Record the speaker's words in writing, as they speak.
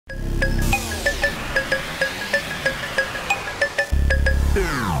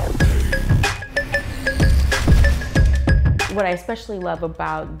What I especially love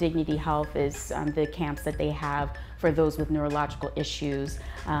about Dignity Health is the camps that they have for those with neurological issues,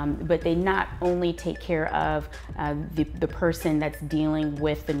 but they not only take care of the person that's dealing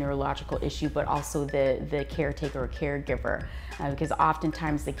with the neurological issue, but also the caretaker or caregiver, because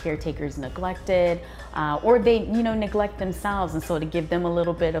oftentimes the caretaker is neglected, or they neglect themselves, and so to give them a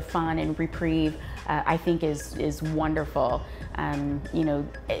little bit of fun and reprieve, I think is wonderful.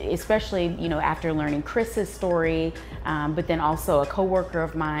 Especially after learning Chris's story, but then also a coworker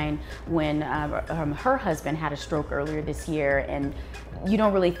of mine when her husband had a stroke earlier this year, and you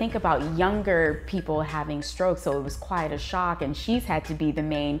don't really think about younger people having strokes, so it was quite a shock, and she's had to be the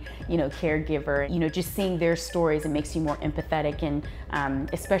main caregiver. Just seeing their stories, it makes you more empathetic, and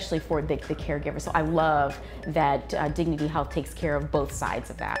especially for the caregiver. So I love that Dignity Health takes care of both sides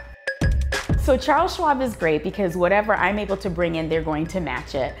of that. So Charles Schwab is great because whatever I'm able to bring in, they're going to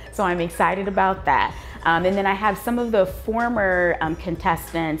match it. So I'm excited about that. And then I have some of the former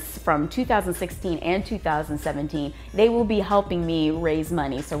contestants from 2016 and 2017. They will be helping me raise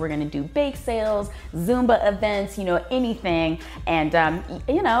money. So we're gonna do bake sales, Zumba events, anything. And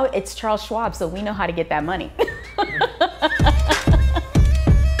it's Charles Schwab, so we know how to get that money.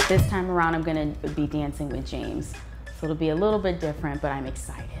 This time around, I'm gonna be dancing with James. So it'll be a little bit different, but I'm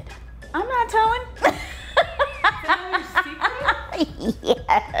excited. I'm not telling. Is that your secret?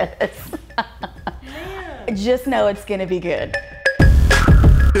 Yes. Man. Just know it's gonna be good.